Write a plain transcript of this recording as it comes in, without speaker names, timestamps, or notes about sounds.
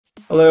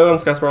Hello, I'm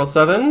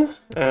SkySparrow7,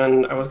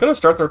 and I was going to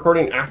start the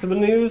recording after the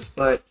news,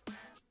 but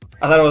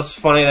I thought it was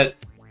funny that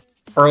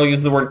Earl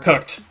used the word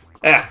cooked.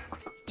 Yeah,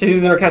 she's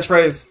using her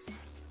catchphrase.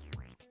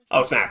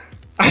 Oh, snap.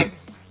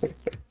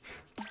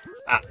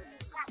 Ah.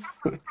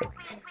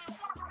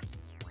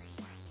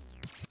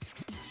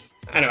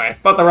 Anyway,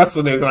 but the rest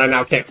of the news that I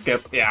now can't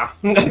skip, yeah.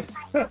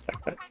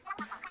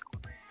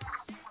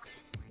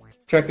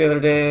 Checked the other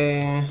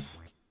day.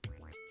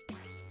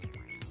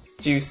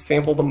 Did you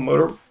sample the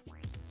boat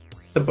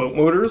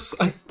motors?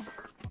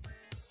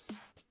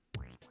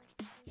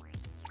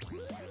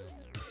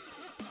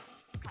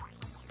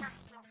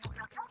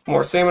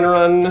 More salmon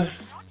run.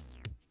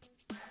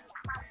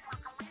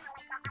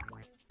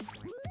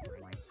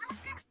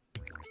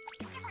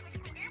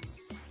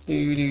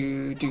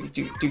 Do.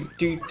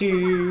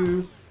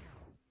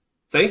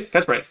 See?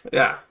 Catchphrase.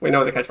 Yeah, we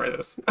know what the catchphrase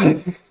is.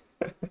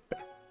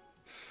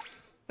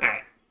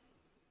 Alright.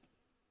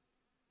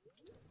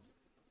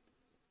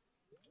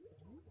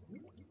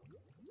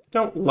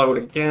 Don't load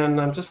again.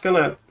 I'm just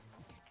gonna...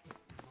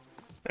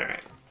 Alright.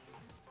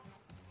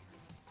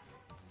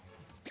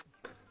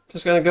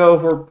 Just gonna go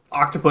for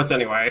octopus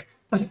anyway.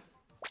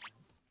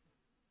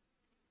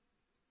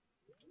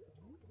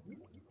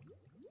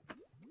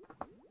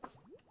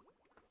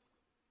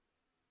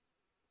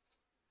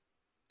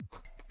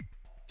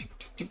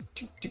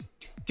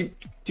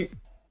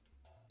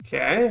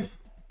 Okay.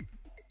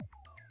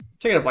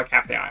 Taking up like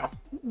half the aisle.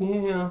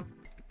 Yeah.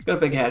 It's got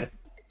a big head.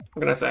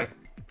 What can I say?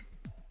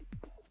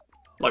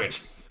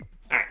 Luggage.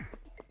 Alright.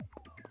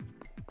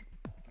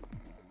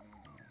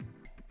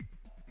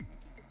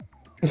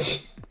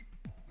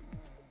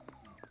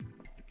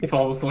 He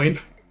falls asleep.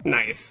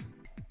 Nice.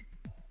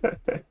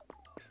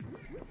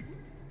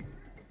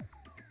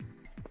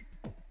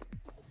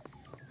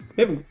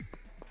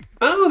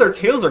 Oh, their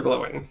tails are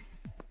glowing.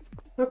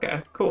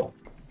 Okay, cool.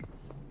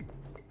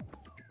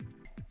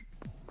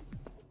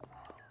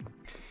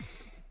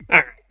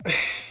 Alright.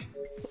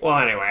 Well,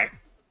 anyway.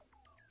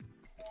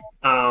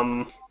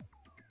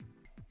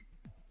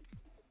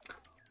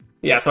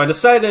 Yeah, so I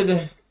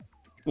decided,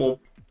 well,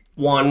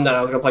 one, that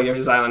I was going to play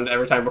Yoshi's Island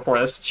every time before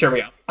this to cheer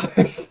me up.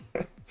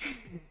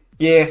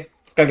 Yeah,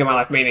 gotta get my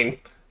life meaning.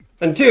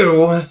 And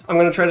two, I'm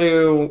going to try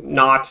to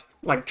not,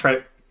 like,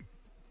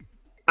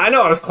 I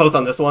know I was close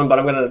on this one, but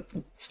I'm going to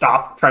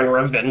stop trying to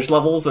revenge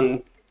levels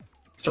and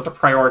start to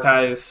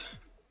prioritize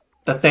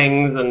the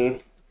things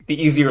and the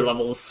easier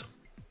levels.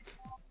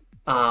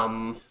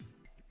 Yeah,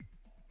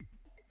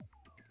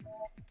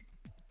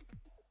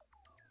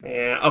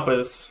 up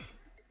is...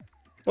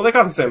 Well, they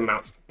cost the same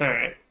amounts.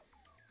 Alright.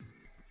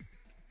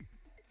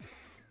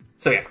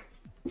 So yeah.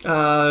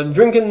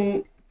 Dink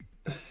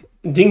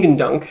and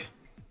Dunk.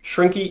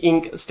 Shrinky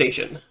Ink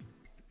Station.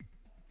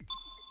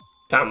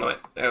 Time limit.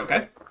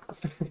 Okay.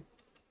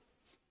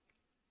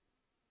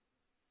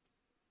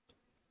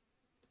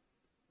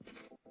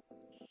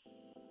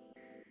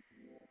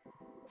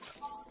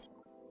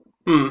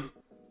 Looks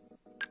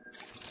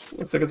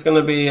like it's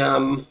gonna be,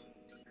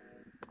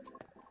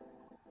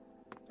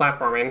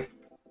 platforming.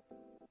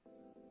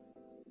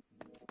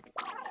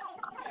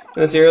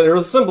 In this area, there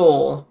was a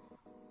symbol.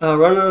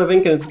 Run out of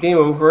ink and it's game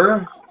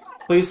over.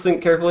 Please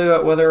think carefully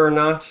about whether or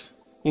not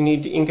you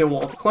need to ink a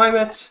wall to climb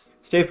it.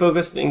 Stay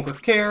focused and ink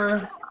with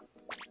care.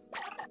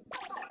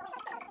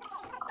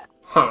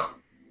 Huh.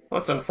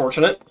 That's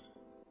unfortunate.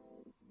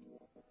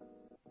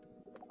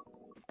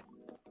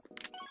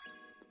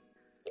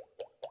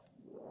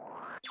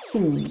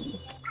 If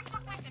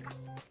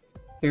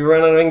you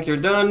run out of ink, you're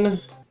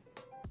done.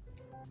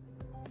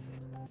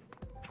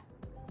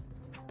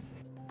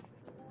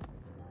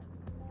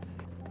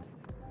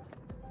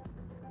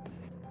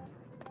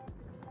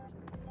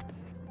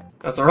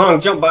 That's the wrong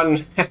jump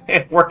button.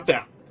 It worked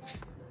out.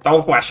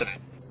 Don't question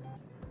it.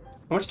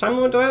 How much time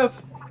limit do I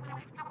have?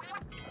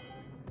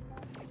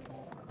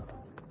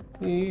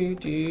 Do.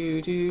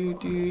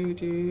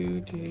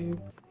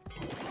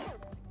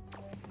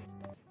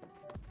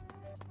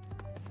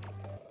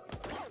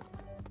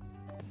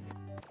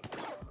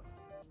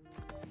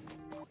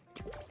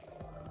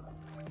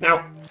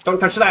 No! Don't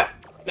touch that!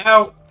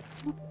 No!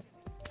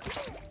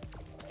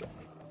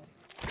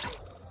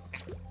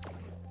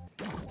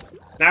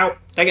 No!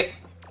 Take it!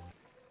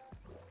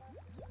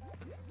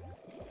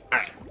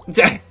 Alright.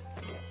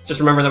 Just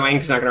remember that my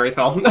ink's not gonna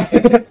refill.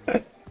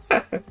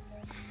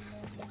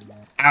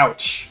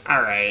 Ouch.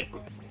 Alright.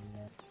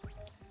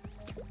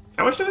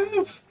 How much do I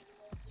have?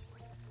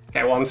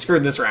 Okay, well I'm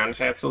screwed this round.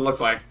 That's what it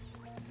looks like.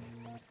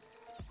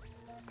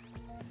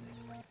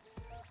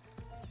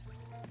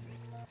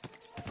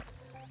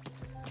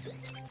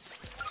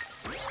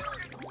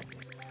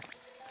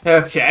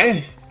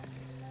 Okay.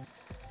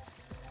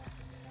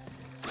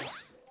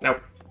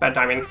 Nope. Bad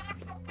timing.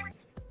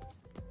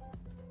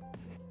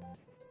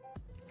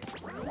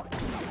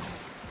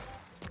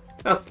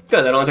 Oh,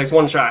 good. That only takes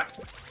one shot.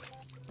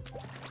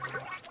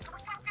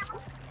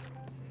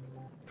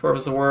 Torb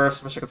is the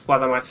worst. Wish I could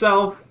splat that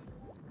myself.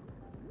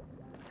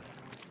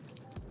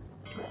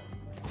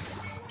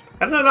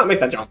 How did I not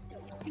make that jump?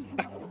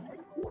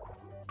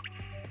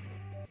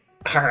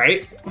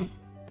 Alright.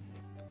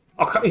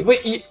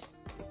 Wait,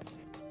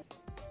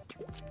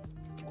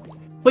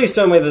 please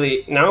tell me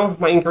that no?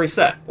 My ink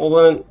reset. Well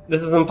then,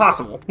 this is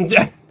impossible.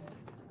 I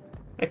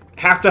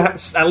have to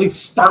at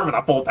least start with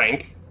a full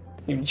tank.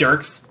 You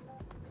jerks.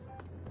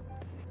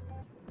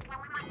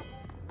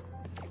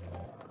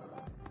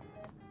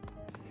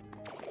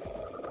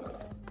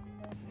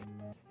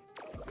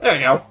 There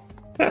you go.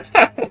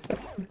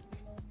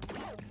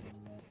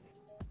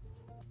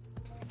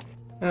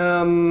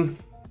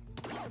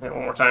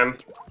 One more time.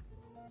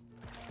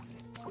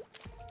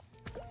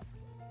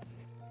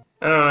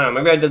 I don't know,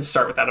 maybe I did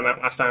start with that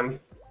amount last time.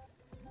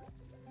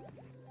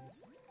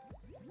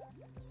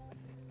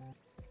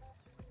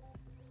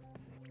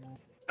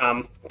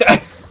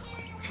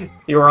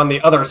 You were on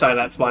the other side of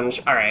that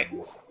sponge. Alright.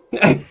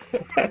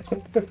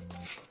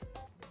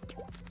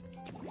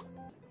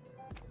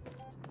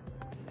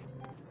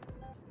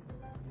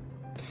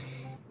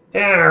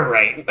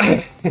 Alright.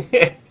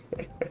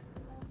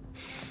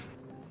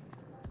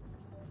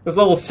 This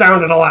level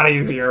sounded a lot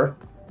easier.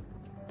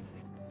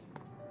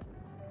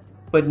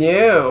 But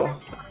no,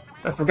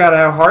 I forgot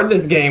how hard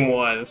this game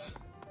was.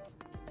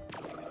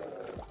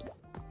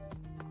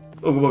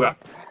 Ooga booga.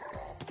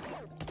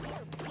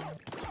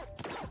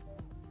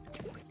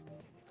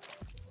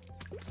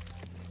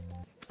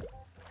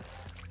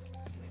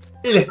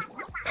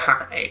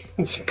 Alright.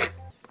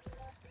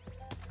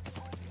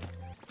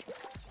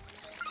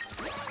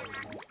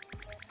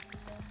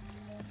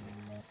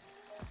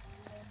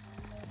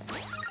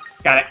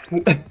 Got it.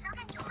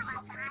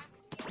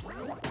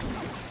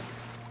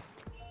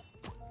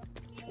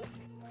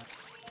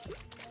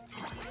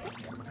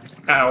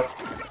 Uh-oh.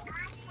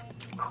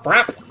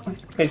 Crap!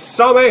 He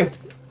saw me!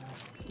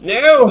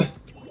 No!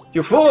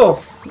 You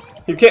fool!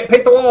 You can't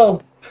paint the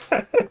wall!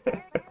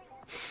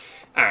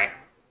 Alright.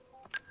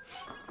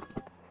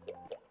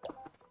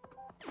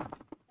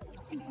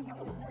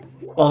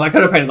 Well, I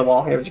could have painted the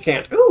wall, yeah, but you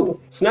can't. Ooh!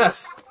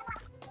 SNES!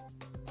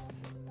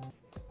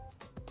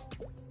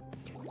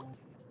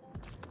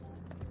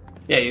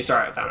 Yeah, you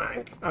saw it without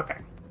ink. Okay.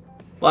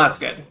 Well, that's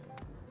good.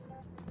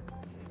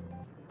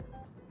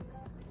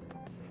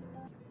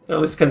 They're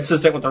at least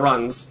consistent with the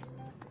runs.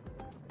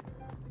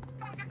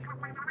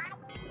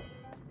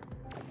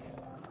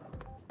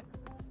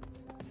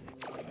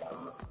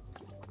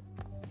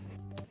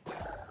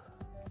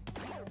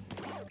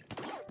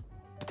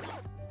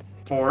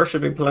 Four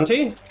should be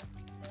plenty.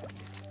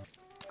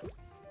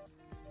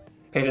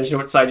 Pay attention to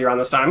which side you're on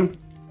this time.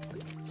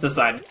 It's this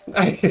side.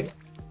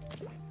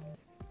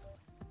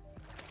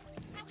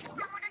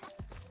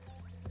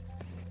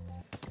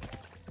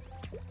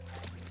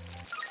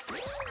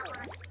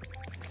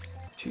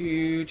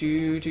 Do,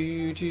 do,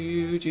 do,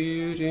 do,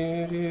 do,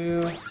 do,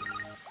 do.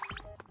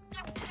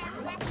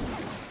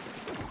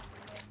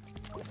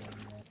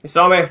 You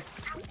saw me.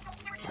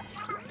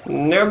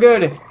 No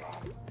good.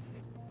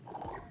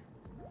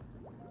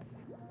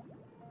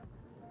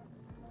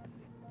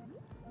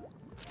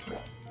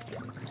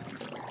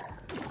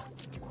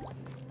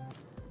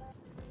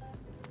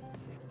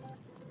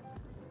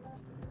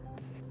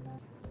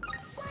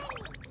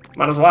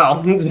 Might as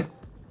well.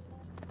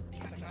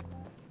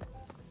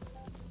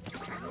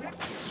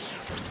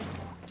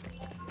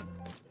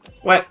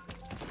 What?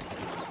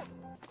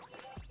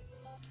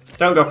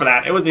 Don't go for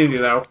that. It was easy,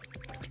 though.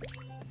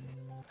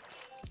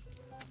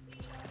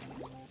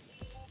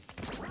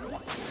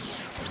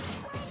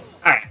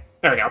 Alright,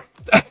 there we go.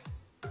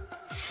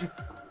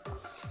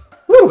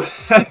 Woo!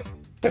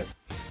 That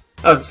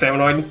was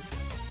salmonoid.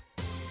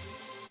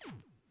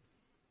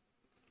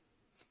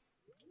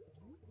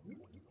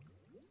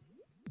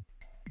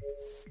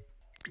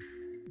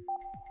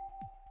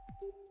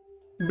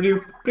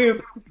 Bloop,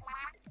 bloop.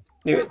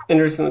 New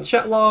enters in the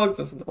chat logs,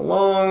 doesn't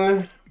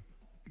belong.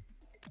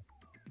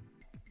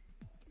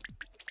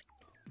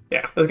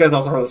 Yeah, this guy's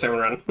also from the same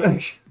run.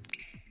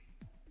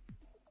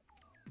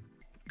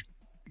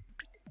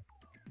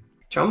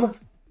 Chum?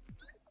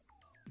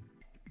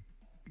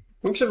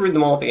 We should read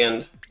them all at the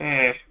end.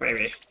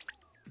 Maybe.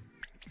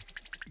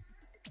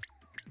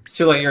 It's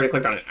too late, you already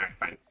clicked on it. Alright,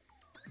 fine.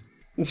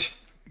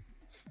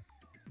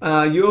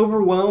 You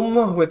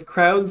overwhelm with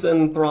crowds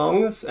and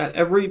throngs. At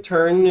every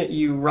turn,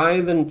 you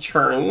writhe and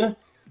churn.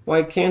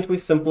 Why can't we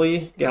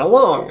simply get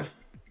along?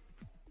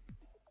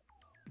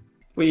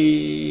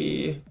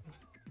 We...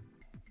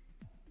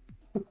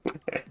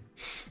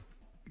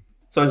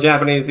 So in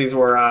Japanese, these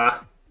were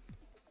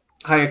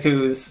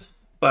haikus,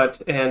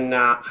 but in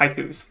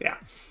haikus, yeah.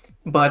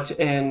 But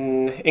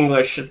in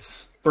English,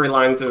 it's 3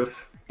 lines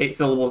of 8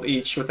 syllables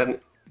each with an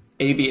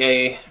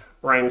ABA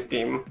rhyme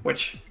scheme,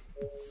 which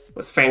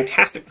was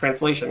fantastic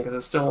translation because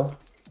it still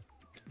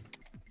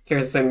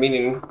carries the same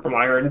meaning from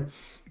what I heard.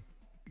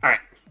 Alright.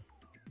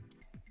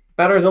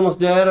 Battery's almost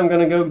dead. I'm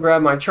gonna go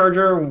grab my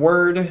charger.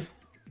 Word.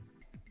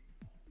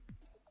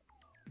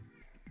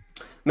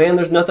 Man,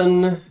 there's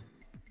nothing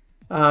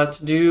to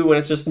do when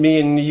it's just me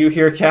and you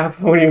here, Cap.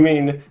 What do you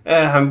mean?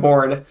 I'm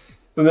bored.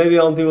 But maybe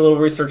I'll do a little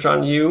research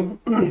on you.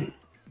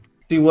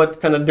 See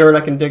what kind of dirt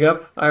I can dig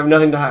up. I have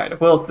nothing to hide.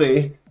 We'll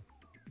see.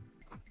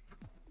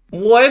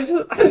 What?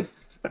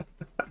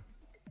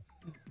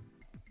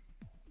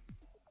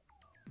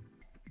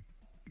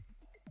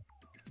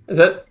 Is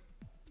that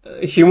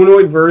a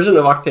humanoid version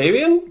of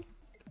Octavian?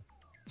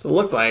 That's what it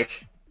looks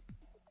like.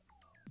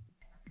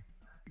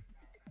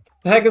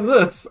 The heck is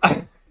this?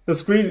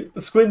 The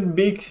squid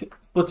beak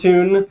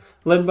platoon,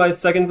 led by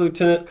 2nd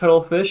Lieutenant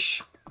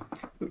Cuttlefish,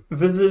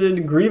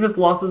 visited grievous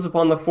losses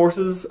upon the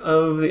forces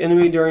of the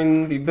enemy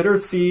during the bitter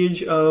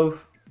siege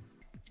of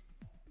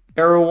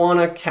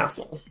Arowana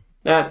Castle.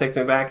 That takes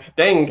me back.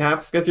 Dang,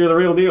 Caps, guess you're the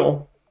real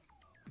deal.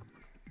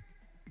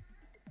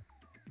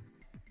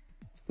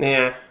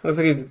 Yeah, looks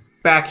like he's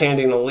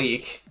backhanding a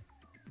leak.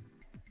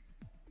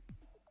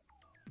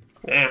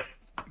 Yeah,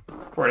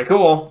 pretty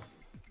cool.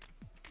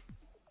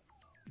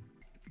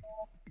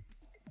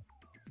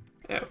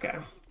 Okay.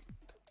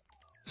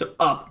 So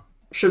up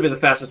should be the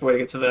fastest way to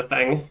get to the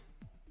thing.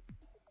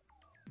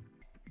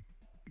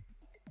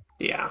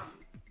 Yeah.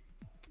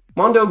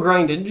 Mondo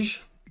grindage.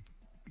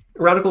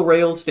 Radical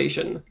rail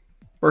station.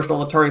 Burst all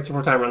the targets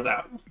before time runs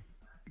out.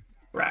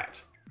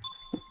 Right.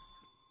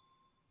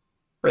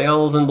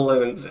 Rails and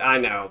balloons. I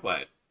know,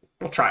 but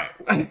we'll try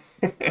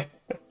it.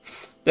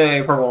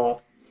 Dang,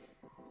 purple.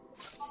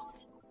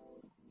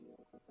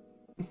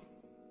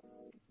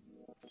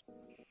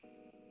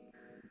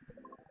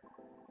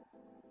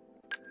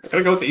 I'm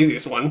gonna go with the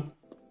easiest one.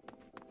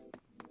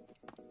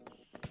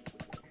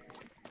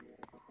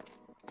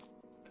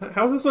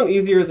 How is this one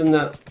easier than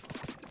the...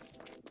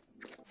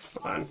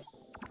 Hold on.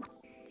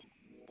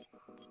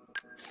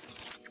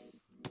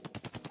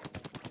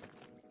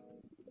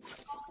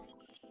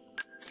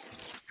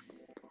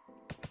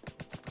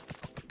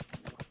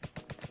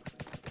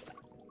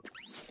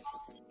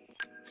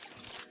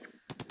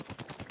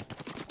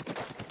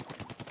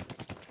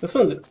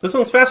 This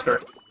one's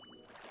faster.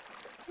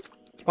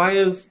 Why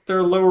is there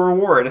a lower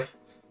reward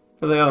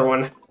for the other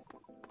one?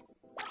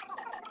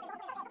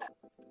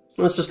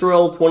 Let's destroy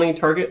all 20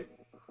 target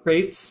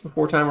crates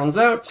before time runs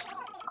out.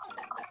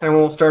 And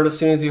we'll start as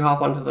soon as you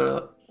hop onto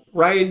the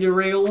ride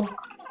rail.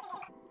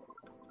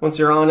 Once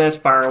you're on it,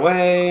 fire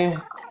away.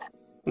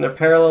 When they're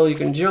parallel, you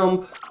can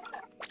jump.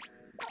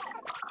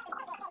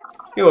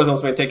 He always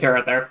wants me to take care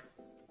of it there.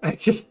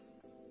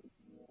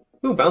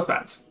 Ooh, bounce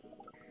pads.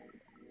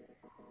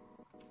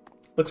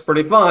 Looks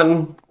pretty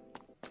fun.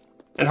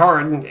 And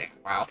hard. Yeah,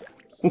 wow.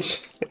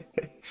 This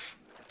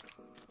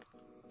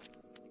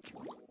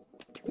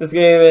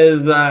game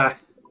is, no.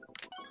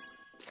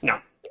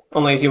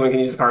 Only a human can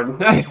use the card.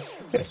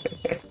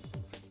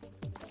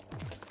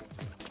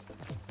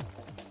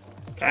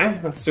 Okay,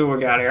 let's see what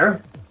we got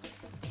here.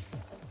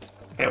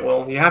 Okay,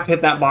 well, you have to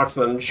hit that box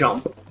and then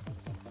jump.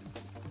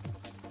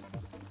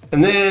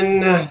 And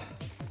then, you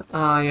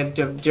have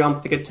to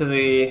jump to get to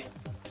the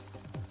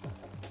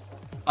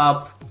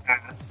up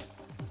path.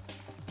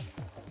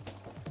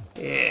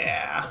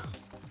 Yeah.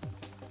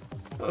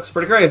 Looks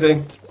pretty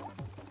crazy.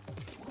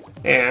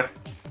 Yeah.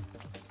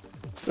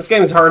 This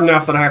game is hard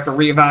enough that I have to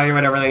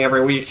reevaluate everything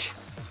every week.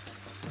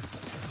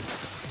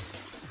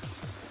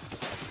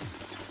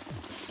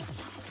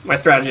 My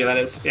strategy, that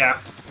is, yeah.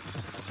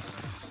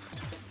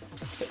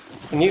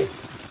 Can you...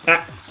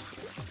 Ah.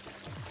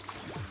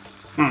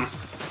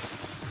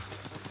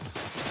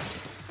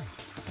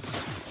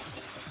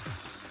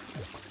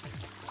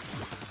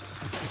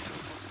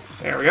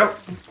 There we go.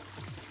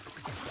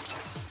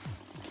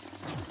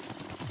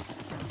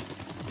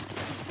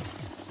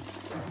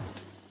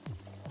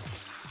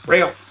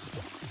 Rail.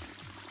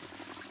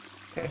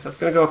 Okay, so it's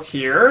gonna go up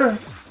here.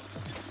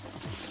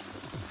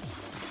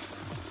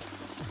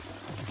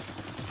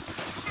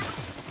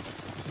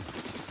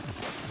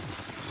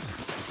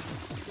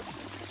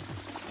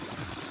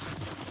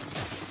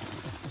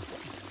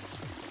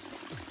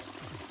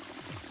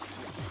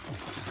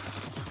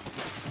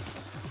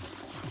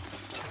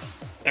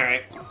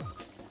 Alright.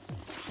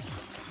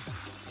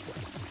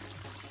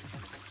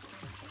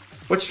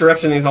 Which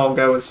direction these all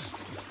go is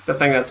the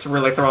thing that's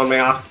really throwing me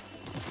off.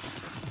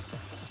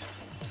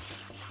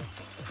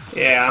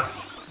 Yeah.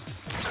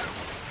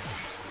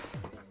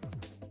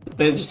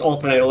 They just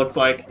alternate, it looks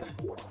like.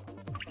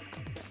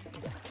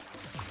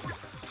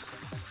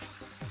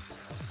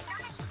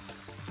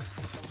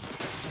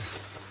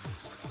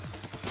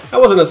 That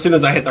wasn't as soon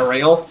as I hit the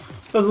rail.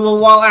 It was a little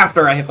while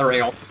after I hit the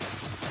rail.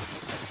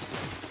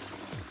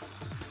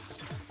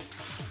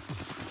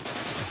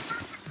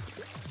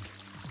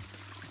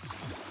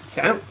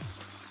 Okay.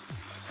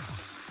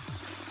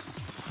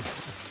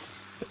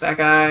 Hit that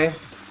guy.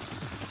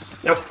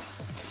 Nope.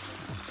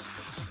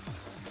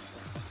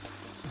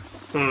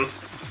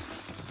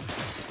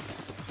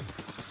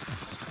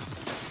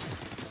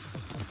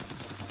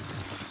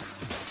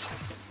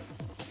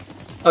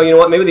 Oh, you know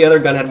what? Maybe the other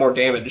gun had more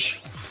damage.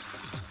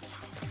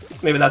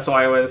 Maybe that's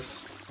why it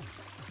was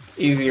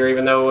easier,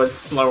 even though it was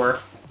slower.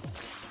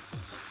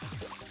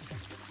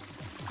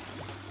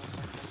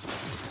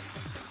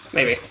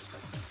 Maybe.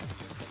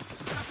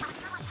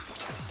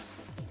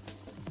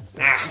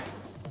 Ah.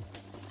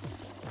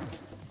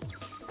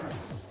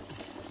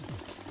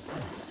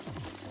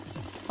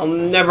 I'll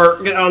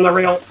never get on the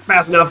rail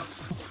fast enough.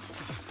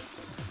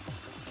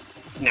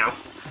 No.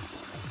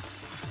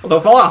 Well,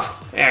 don't fall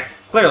off. Yeah,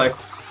 clearly.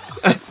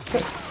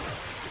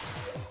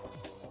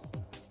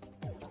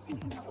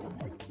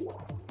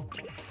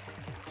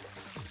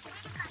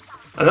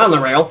 I'm not on the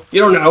rail.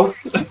 You don't know.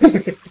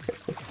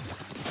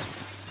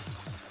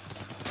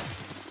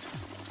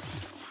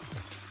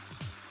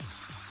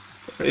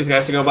 For these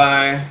guys to go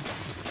by.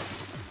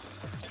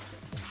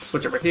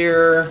 Switch over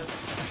here.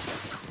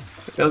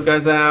 Take those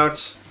guys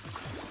out.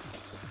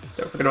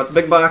 Don't forget about the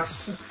big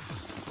box.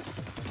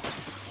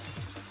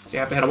 So you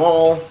have to hit them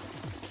all.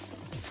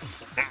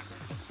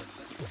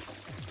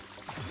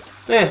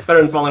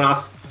 Better than falling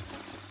off.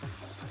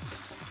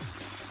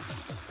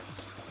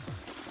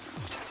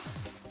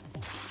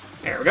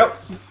 There we go.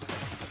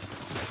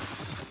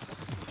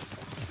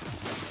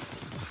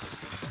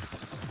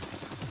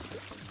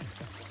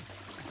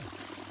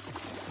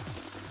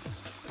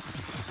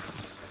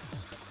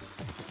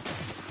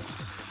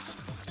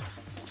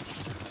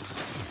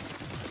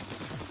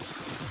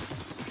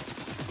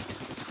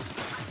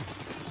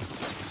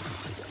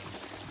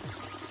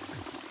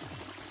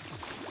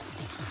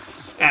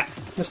 Ah,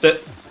 missed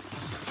it.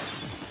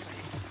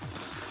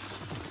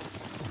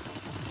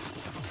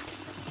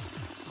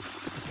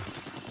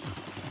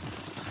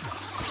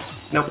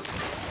 Nope.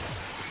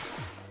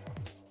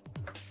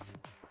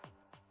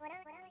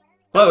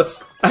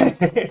 Close.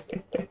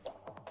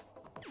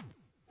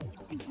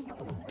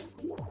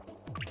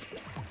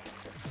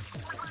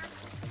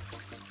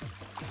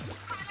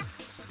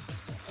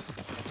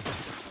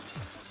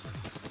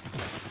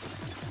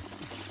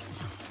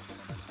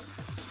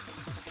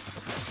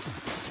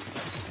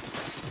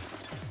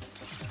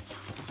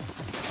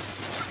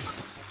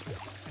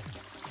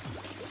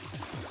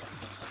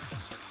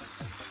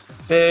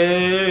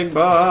 Big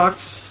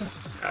box.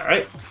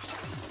 Alright.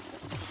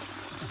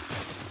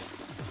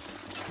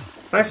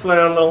 Nice slow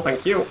down, little.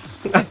 Thank you.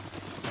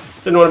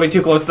 Didn't want to be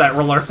too close to that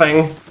roller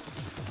thing.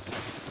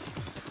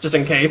 Just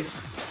in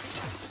case.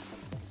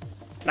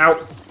 No.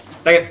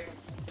 Dang it.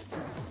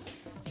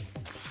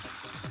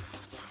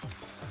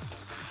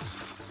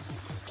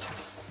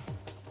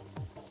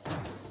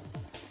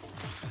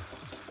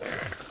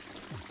 There.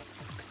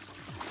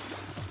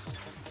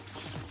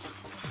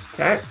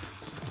 Okay.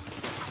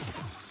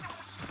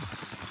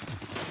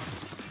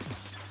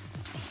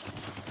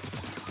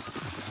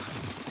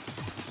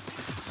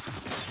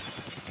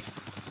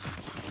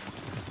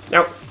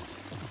 Nope.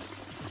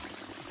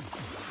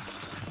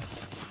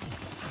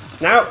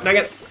 No, dang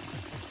it.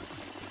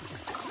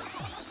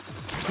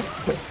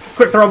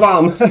 Quick throw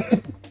bomb.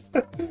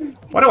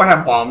 Why do I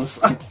have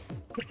bombs?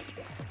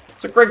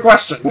 It's a great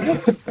question.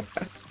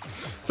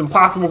 It's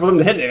impossible for them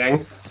to hit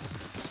anything.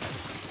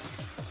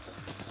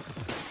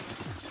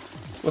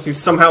 Unless you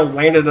somehow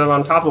landed it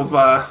on top of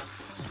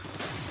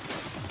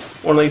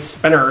one of these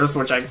spinners,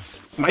 which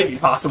might be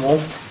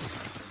possible.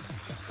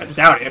 I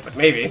doubt it, but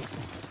maybe.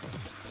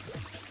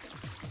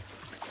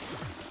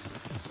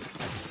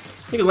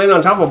 You can land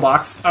on top of a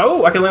box.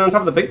 Oh, I can land on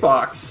top of the big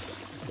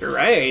box. You're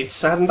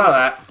right. I hadn't thought of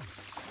that.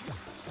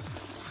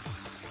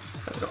 I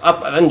have to go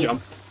up and then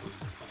jump.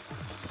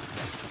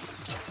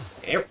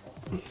 Yep.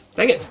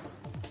 Dang it.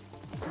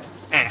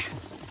 Ah.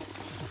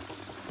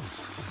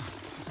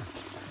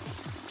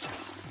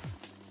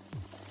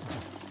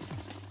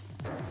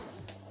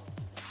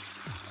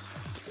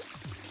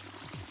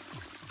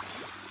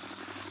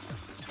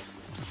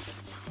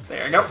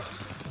 There we go.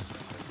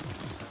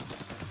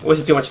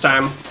 Wasted too much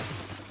time.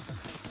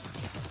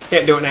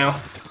 Can't do it now.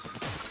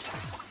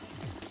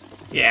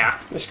 Yeah,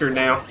 you're screwed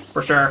now,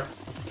 for sure.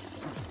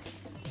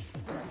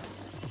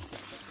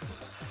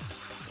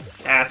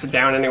 Ah, it's a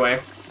down anyway.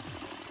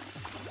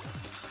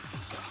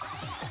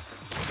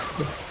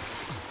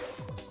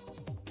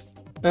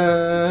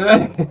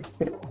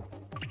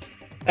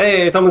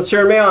 Hey, someone's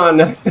cheering me on.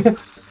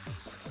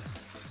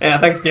 Yeah,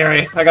 thanks,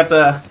 Gary. I got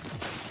to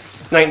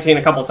 19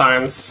 a couple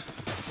times.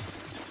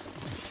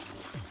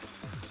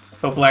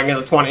 Hopefully I can get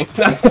to 20.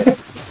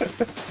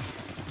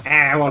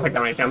 I won't take that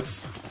many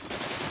attempts.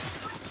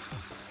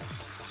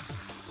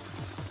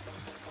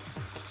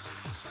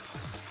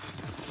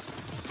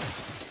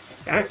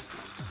 Okay.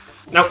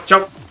 Nope,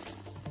 jump.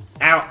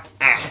 Ow.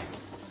 Ah.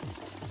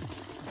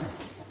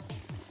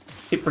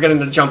 Keep forgetting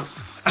to jump.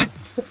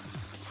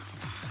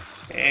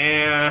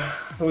 Yeah,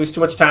 I lose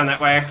too much time that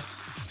way.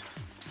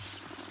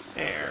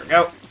 There we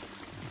go.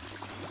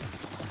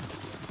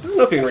 I don't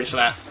know if you can reach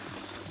that.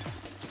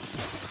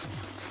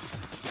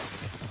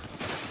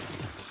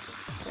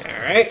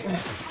 Alright.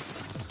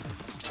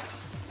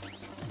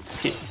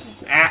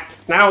 Ah,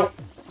 no!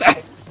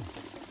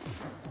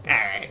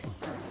 Alright.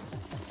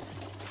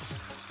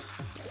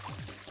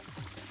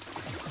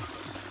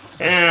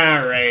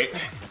 Alright.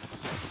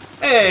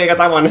 Hey, got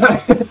that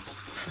one.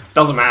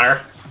 Doesn't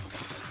matter.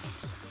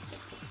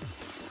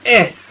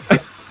 Eh.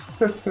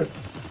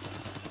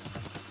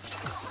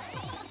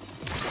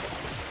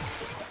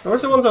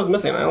 Where's the ones I was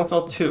missing? I only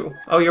saw 2.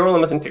 Oh, you're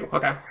only missing 2.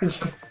 Okay.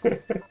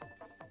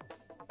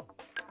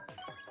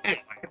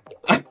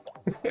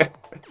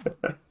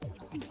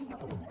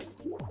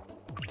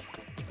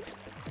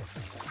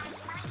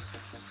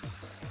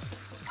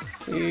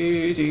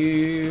 Do,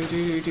 do,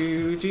 do,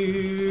 do,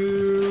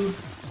 do.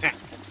 Ah.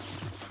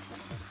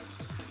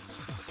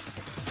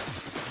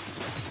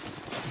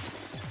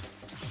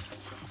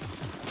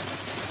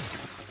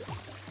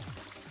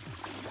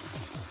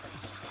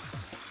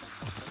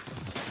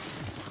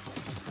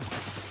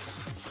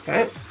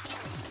 Okay.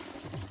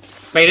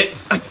 Made it.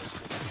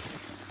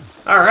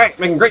 Alright,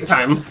 making great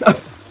time.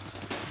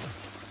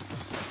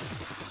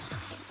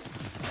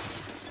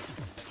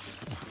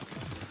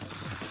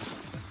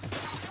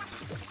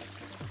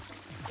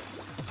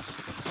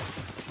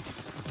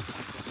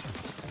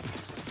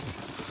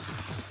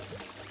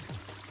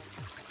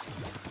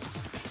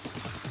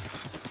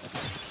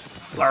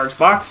 Large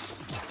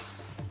box.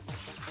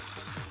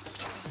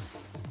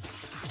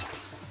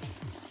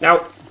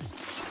 No.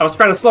 I was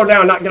trying to slow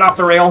down, not get off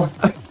the rail.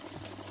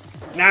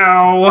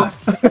 No.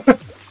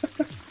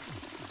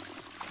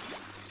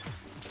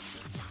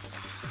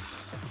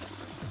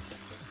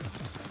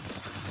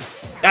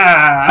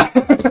 Ah.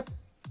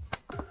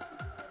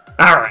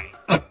 All right.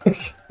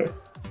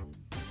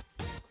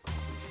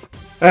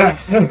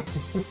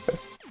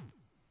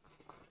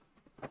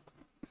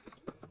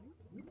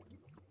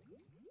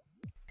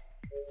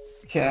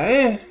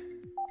 Okay.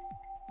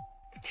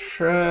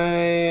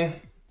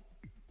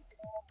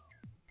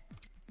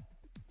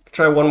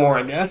 Try one more,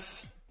 I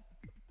guess.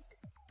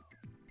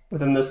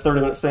 Within this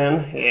 30-minute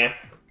span. Yeah.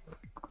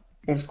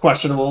 It's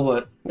questionable,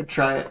 but we'll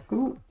try it.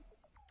 Ooh.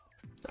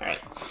 Alright.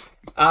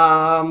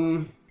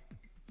 Who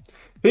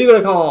are you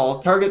gonna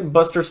call?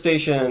 Targetbuster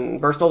Station.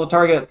 Burst all the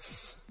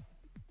targets.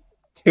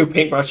 2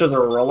 paintbrushes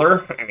or a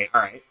roller? I mean,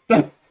 alright.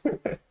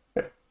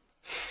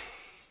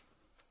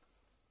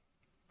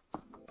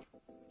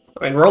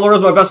 I mean, roller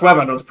is my best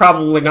weapon. It's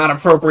probably not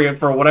appropriate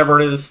for whatever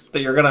it is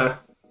that you're gonna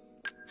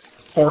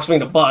force me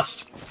to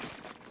bust.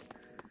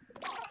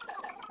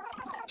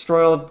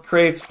 Destroy all the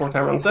crates before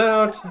time runs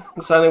out.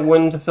 Deciding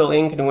when to fill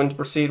ink and when to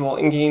proceed while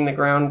inking the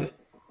ground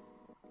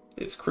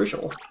is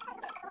crucial.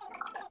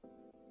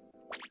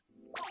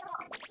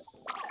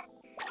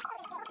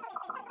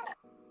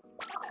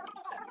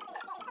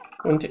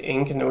 When to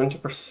ink and when to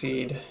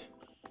proceed.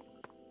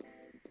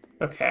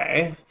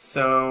 Okay,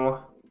 so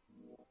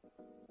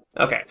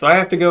I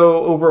have to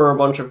go over a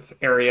bunch of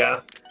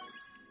area.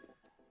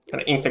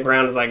 Kind of ink the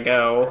ground as I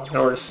go in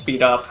order to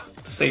speed up,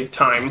 save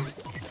time.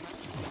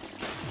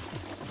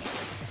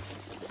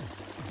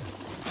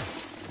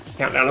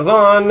 Countdown is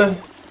on.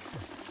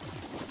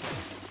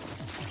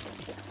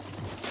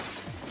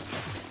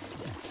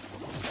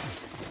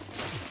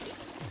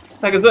 What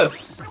the heck is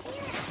this?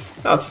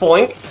 Oh, it's full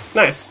ink?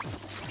 Nice.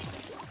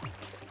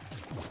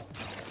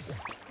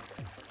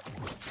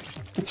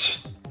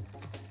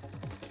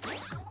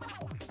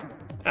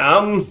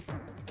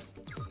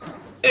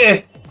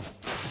 Eh.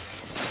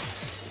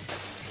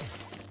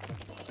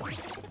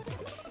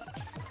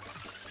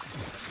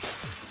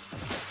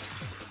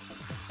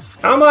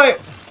 How am I?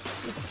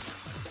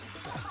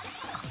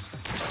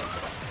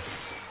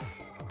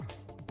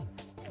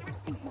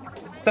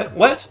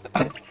 What?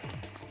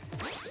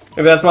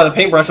 Maybe that's why the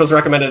paintbrush was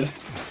recommended.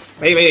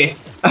 Maybe.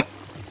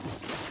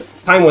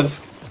 Time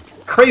was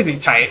crazy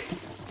tight.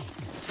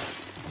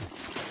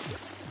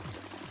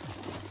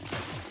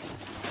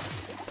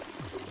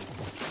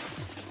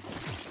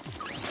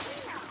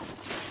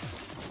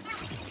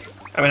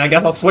 I mean, I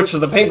guess I'll switch to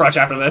the paintbrush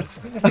after this.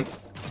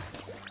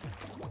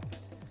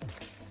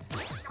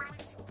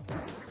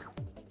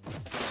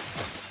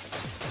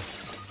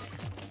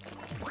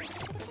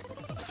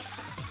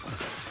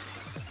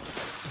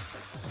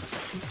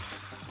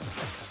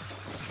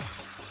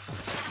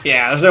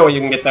 Yeah, there's no way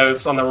you can get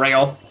those on the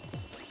rail.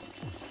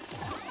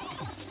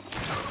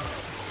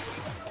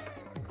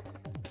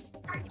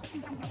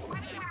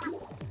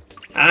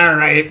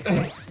 Alright.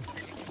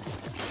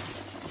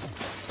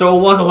 So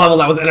it was a level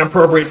that was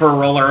inappropriate for a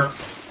roller,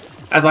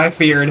 as I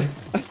feared.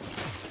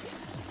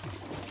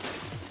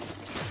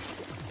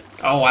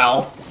 Oh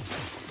well.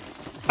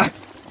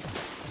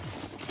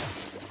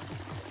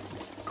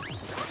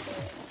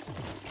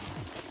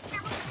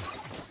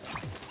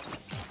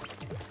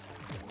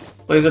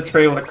 Laser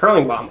tray with a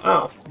curling bomb.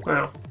 Oh,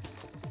 wow.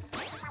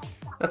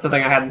 That's a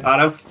thing I hadn't thought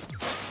of.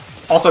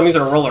 Also, I'm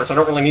using a roller, so I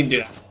don't really need to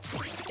do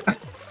that.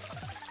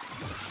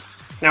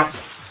 Now.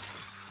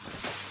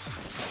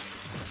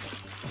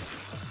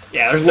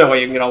 Yeah, there's no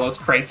way you can get all those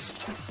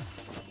crates.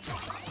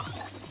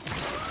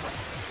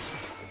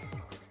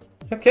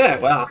 Okay,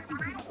 well.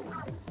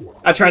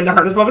 I tried the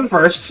hardest weapon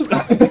first.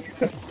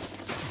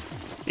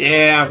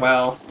 Yeah,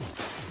 well.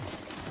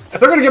 If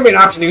they're gonna give me an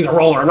option to use a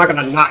roller, I'm not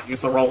gonna not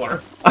use the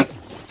roller.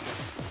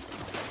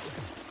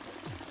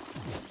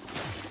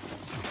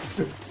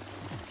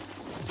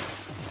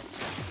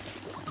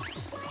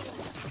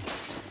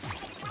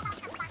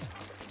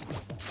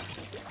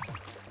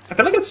 I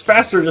feel like it's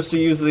faster just to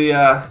use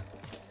the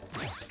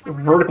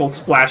vertical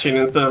splashing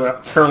instead of a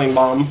curling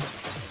bomb.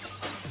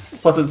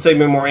 Plus it'd save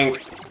me more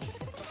ink.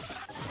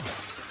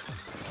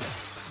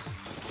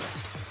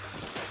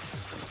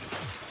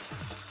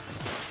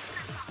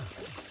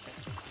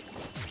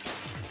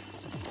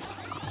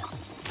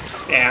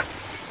 Yeah.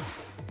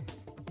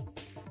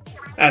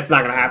 That's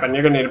not gonna happen.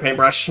 You're gonna need a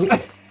paintbrush. I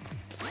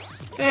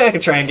can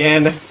try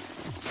again.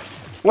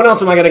 When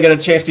else am I gonna get a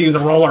chance to use a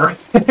roller?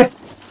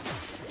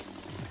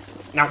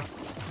 No.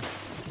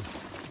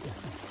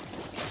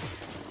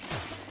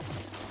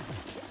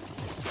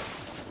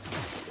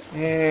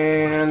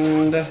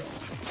 And...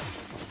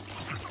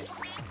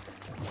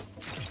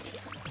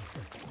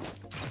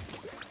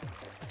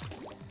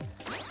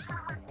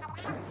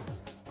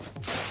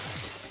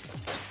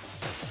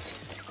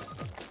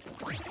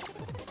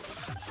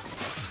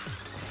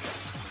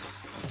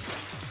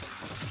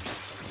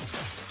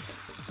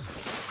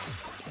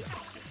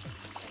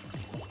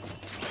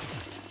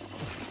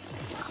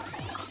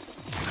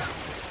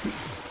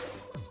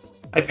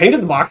 I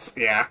painted the box?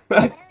 Yeah.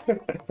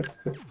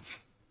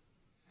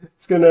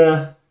 It's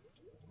gonna...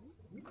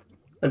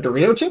 A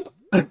Dorito chip?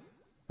 I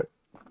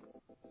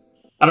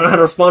don't know how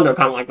to respond to a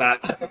comment like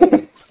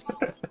that.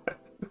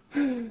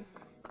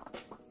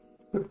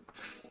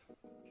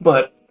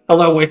 But,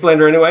 hello,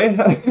 Wastelander, anyway.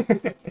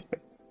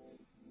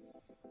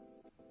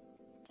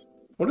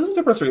 What is the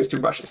difference between these two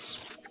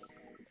brushes?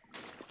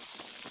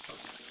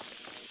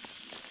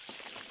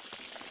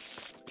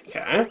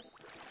 Okay.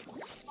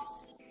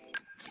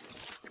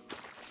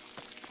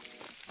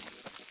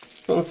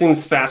 One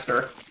seems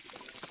faster.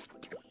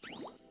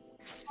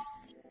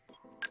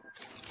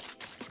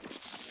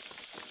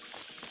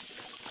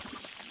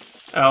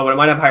 Oh, but it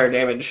might have higher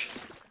damage.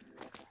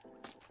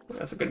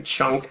 That's a good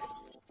chunk.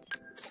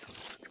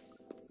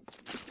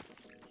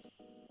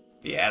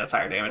 Yeah, that's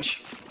higher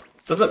damage.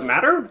 Does it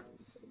matter?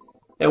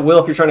 It will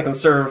if you're trying to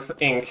conserve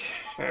ink.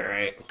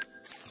 Alright.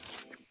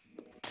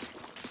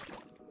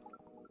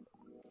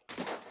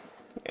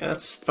 Yeah,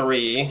 that's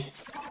 3.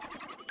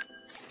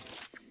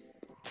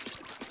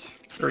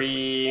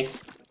 3,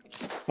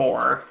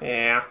 4,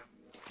 yeah.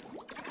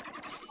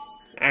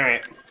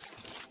 Alright.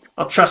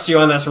 I'll trust you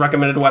on this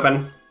recommended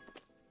weapon.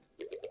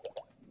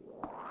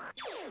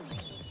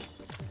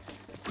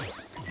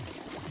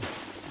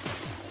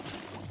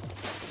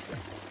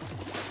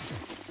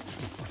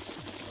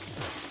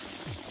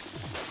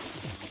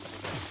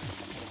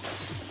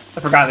 I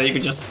forgot that you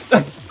could just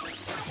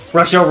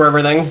rush over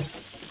everything.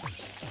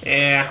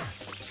 Yeah,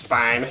 it's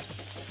fine.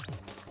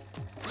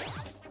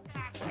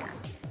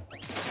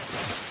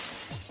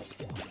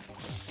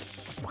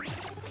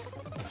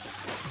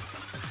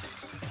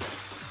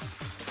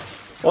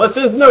 Well, it's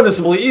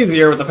noticeably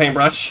easier with the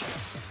paintbrush.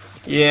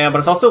 Yeah, but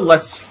it's also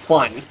less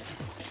fun.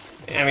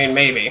 I mean,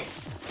 maybe.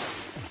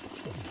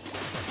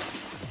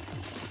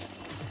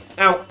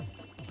 Ow.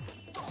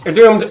 You're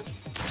doomed.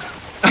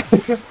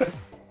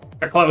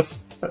 Got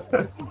close.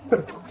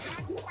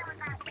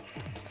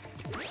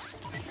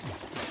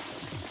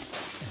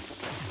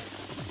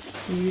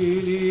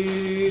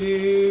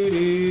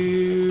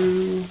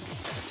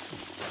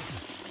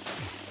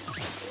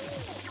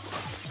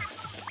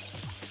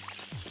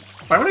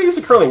 Why would I use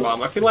a curling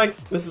bomb? I feel like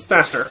this is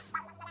faster.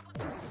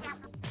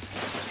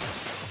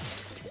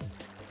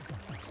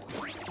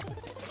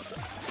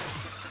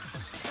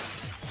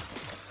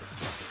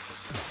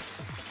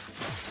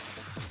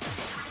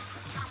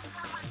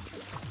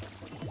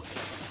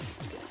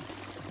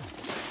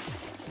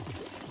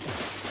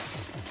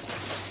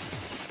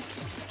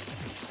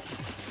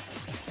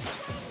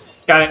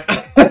 Got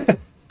it.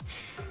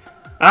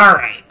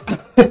 Alright.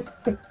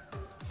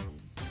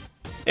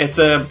 It's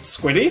a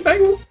squiddy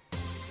thing?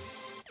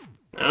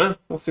 I don't know.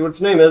 We'll see what its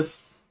name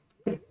is.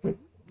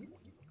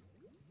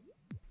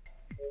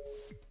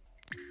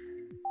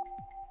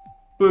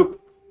 Boop.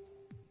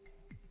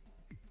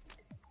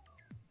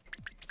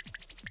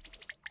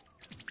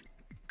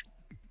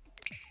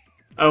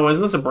 Oh,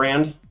 isn't this a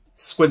brand?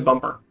 Squid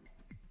Bumper.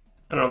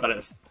 I don't know what that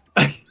is.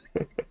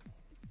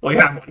 Well, you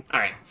have one.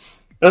 Alright.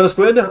 Another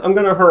squid I'm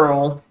gonna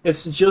hurl.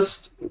 It's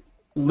just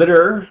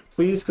litter.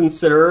 Please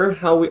consider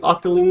how we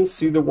Octolings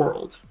see the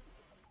world.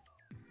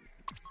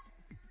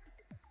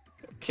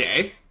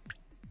 Okay.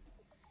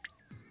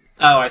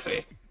 Oh, I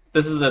see.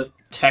 This is the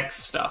tech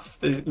stuff.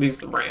 These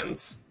are the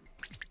brands.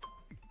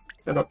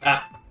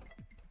 I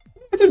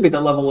did beat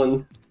that level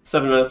in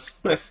 7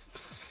 minutes. Nice.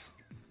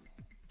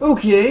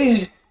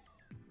 Okay.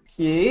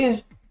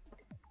 Okay.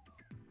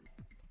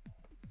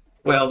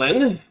 Well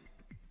then.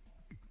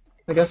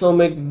 I guess I'll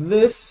make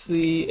this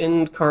the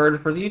end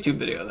card for the YouTube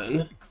video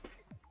then.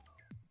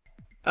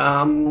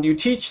 You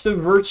teach the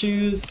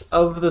virtues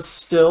of the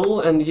still,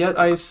 and yet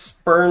I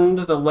spurned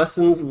the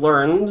lessons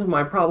learned.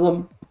 My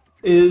problem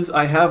is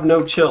I have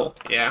no chill.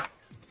 Yeah.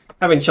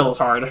 Having chill is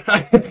hard.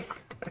 I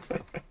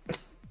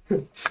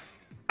don't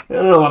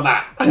know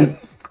about that.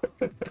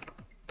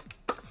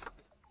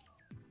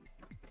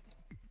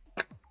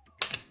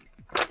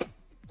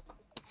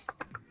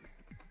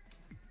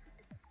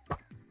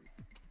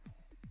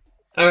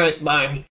 Alright, bye.